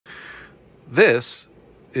This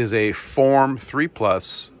is a Form 3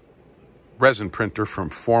 Plus resin printer from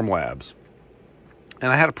Form Labs.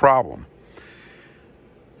 And I had a problem.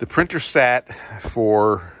 The printer sat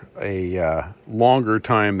for a longer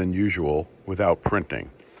time than usual without printing.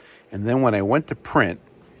 And then when I went to print,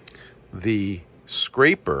 the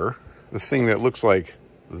scraper, the thing that looks like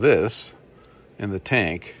this in the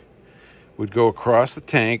tank, would go across the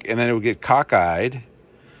tank, and then it would get cockeyed,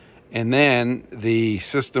 and then the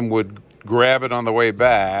system would grab it on the way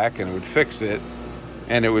back and it would fix it,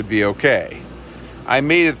 and it would be okay. I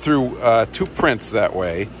made it through 2 prints that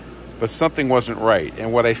way, but something wasn't right.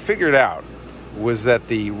 And what I figured out was that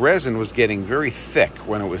the resin was getting very thick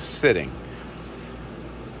when it was sitting.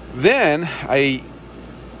 Then I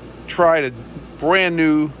tried a brand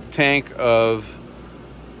new tank of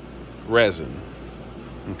resin,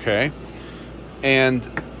 okay? And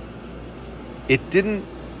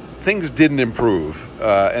things didn't improve.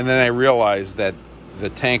 And then I realized that the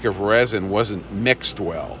tank of resin wasn't mixed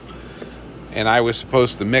well. And I was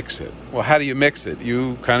supposed to mix it. Well, how do you mix it?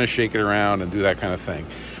 You kind of shake it around and do that kind of thing.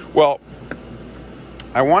 Well,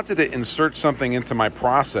 I wanted to insert something into my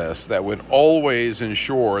process that would always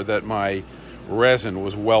ensure that my resin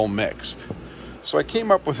was well mixed. So I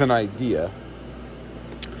came up with an idea,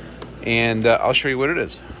 and I'll show you what it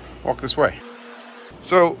is. Walk this way.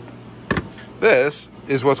 So this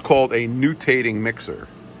is what's called a nutating mixer.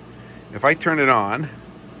 If I turn it on,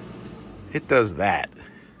 it does that.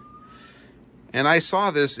 And I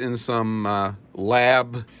saw this in some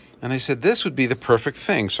lab, and I said, this would be the perfect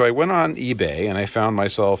thing. So I went on eBay, and I found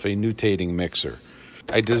myself a nutating mixer.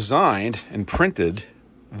 I designed and printed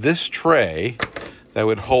this tray that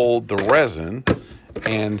would hold the resin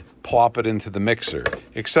and plop it into the mixer,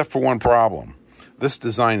 except for one problem. This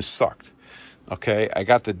design sucked. Okay, I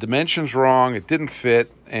got the dimensions wrong, it didn't fit,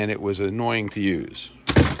 and it was annoying to use.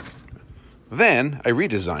 Then I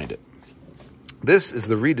redesigned it. This is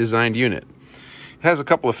the redesigned unit. It has a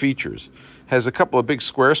couple of features. It has a couple of big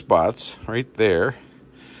square spots right there,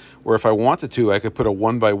 where if I wanted to, I could put a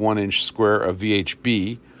 1x1 inch square of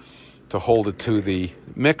VHB to hold it to the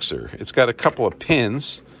mixer. It's got a couple of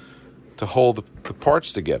pins to hold the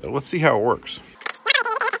parts together. Let's see how it works.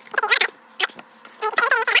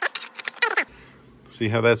 See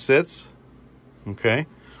how that sits? Okay.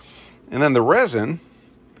 And then the resin,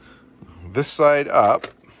 this side up,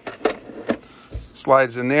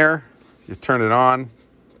 slides in there. You turn it on,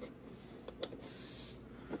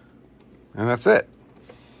 and that's it.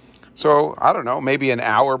 So, I don't know, maybe an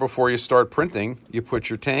hour before you start printing, you put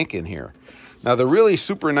your tank in here. Now, the really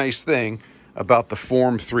super nice thing about the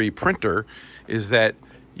Form 3 printer is that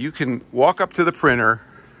you can walk up to the printer,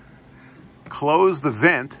 close the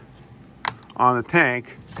vent on the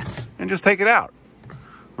tank, and just take it out.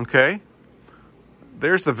 Okay?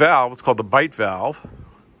 There's the valve. It's called the bite valve.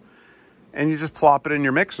 And you just plop it in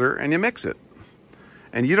your mixer and you mix it.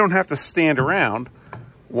 And you don't have to stand around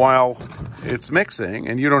while it's mixing,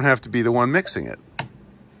 and you don't have to be the one mixing it.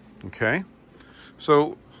 Okay?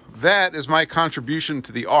 So that is my contribution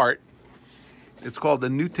to the art. It's called the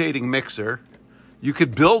Nutating mixer. You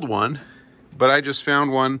could build one, but I just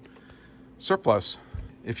found one surplus.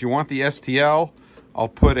 If you want the STL, I'll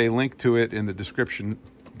put a link to it in the description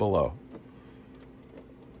below.